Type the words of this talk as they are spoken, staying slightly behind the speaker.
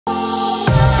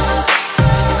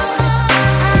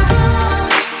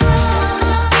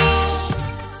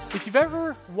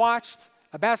watched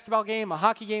a basketball game, a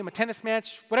hockey game, a tennis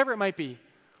match, whatever it might be,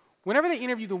 whenever they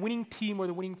interview the winning team or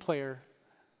the winning player,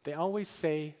 they always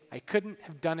say, I couldn't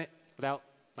have done it without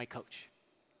my coach.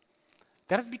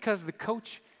 That is because the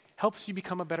coach helps you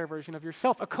become a better version of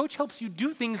yourself. A coach helps you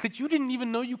do things that you didn't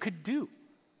even know you could do.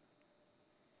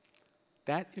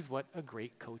 That is what a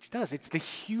great coach does. It's the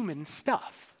human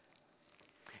stuff.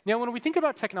 Now, when we think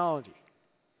about technology,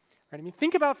 right, I mean,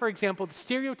 think about, for example, the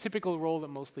stereotypical role that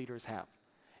most leaders have.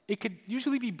 It could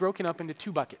usually be broken up into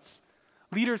two buckets.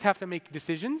 Leaders have to make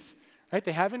decisions, right?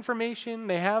 They have information,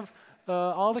 they have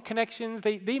all the connections,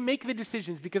 they make the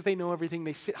decisions because they know everything,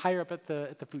 they sit higher up at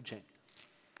the food chain.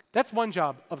 That's one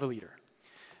job of the leader.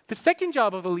 The second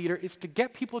job of the leader is to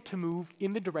get people to move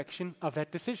in the direction of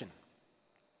that decision.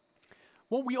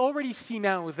 What we already see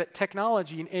now is that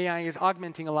technology and AI is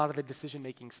augmenting a lot of the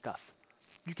decision-making stuff.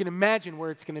 You can imagine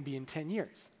where it's going to be in 10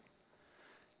 years.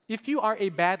 If you are a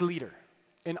bad leader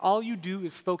and all you do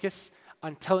is focus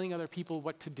on telling other people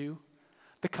what to do,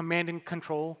 the command and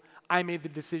control, I made the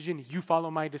decision, you follow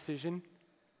my decision.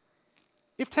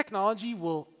 If technology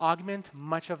will augment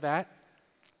much of that,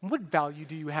 what value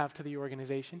do you have to the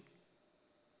organization?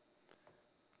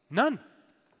 None.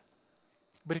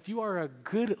 But if you are a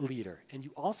good leader and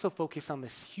you also focus on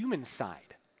this human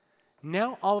side,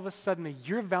 now all of a sudden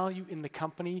your value in the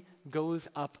company goes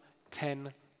up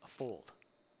tenfold.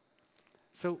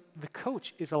 So the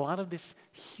coach is a lot of this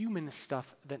human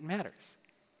stuff that matters.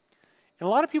 And a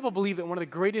lot of people believe that one of the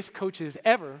greatest coaches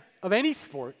ever of any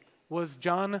sport was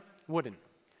John Wooden,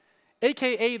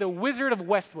 AKA the Wizard of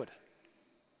Westwood.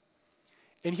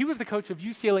 And he was the coach of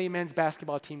UCLA men's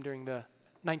basketball team during the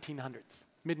 1900s,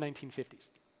 mid-1950s.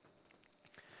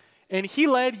 And he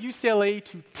led UCLA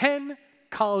to 10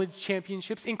 college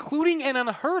championships, including an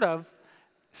unheard of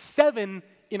 7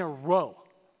 in a row.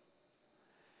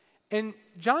 And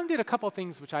John did a couple of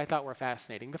things which I thought were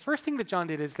fascinating. The first thing that John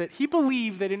did is that he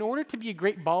believed that in order to be a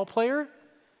great ball player,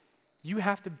 you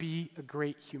have to be a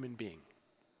great human being.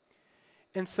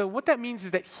 And so what that means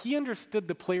is that he understood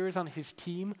the players on his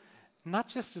team not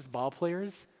just as ball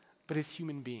players, but as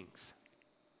human beings.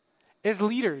 As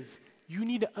leaders, you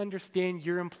need to understand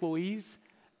your employees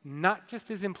not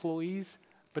just as employees,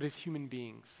 but as human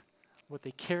beings. What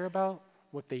they care about,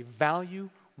 what they value,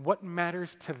 what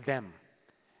matters to them.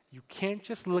 You can't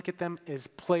just look at them as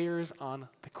players on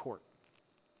the court.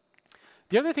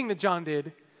 The other thing that John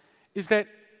did is that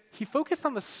he focused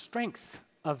on the strengths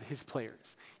of his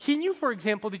players. He knew, for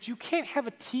example, that you can't have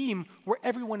a team where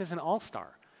everyone is an all-star.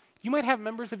 You might have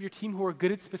members of your team who are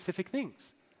good at specific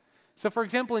things. So, for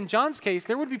example, in John's case,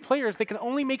 there would be players that can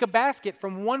only make a basket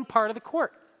from one part of the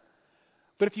court.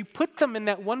 But if you put them in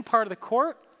that one part of the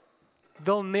court,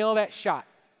 they'll nail that shot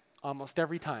almost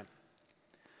every time.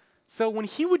 So when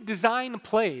he would design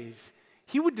plays,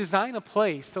 he would design a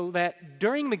play so that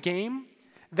during the game,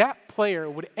 that player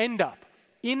would end up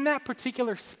in that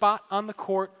particular spot on the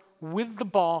court with the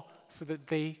ball so that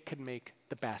they could make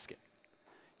the basket.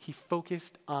 He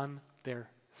focused on their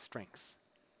strengths.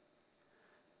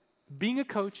 Being a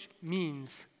coach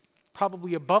means,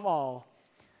 probably above all,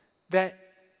 that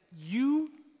you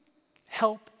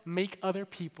help make other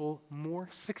people more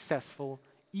successful,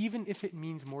 even if it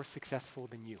means more successful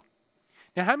than you.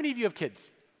 Now, how many of you have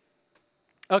kids?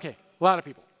 Okay, a lot of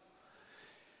people.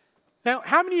 Now,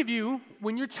 how many of you,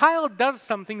 when your child does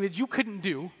something that you couldn't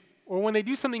do, or when they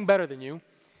do something better than you,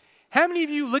 how many of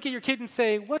you look at your kid and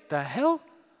say, what the hell?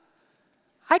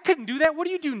 I couldn't do that. What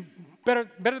are you doing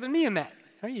better than me in that?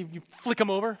 Right? You flick them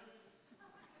over.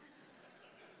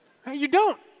 Right? You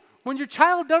don't. When your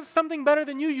child does something better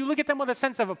than you, you look at them with a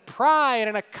sense of a pride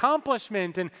and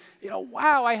accomplishment and,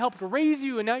 wow, I helped raise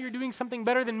you and now you're doing something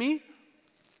better than me.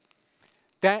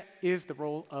 That is the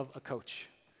role of a coach.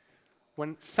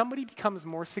 When somebody becomes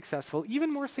more successful,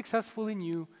 even more successful than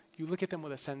you, you look at them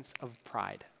with a sense of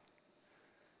pride.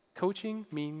 Coaching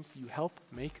means you help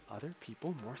make other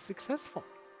people more successful,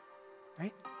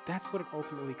 right? That's what it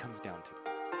ultimately comes down to.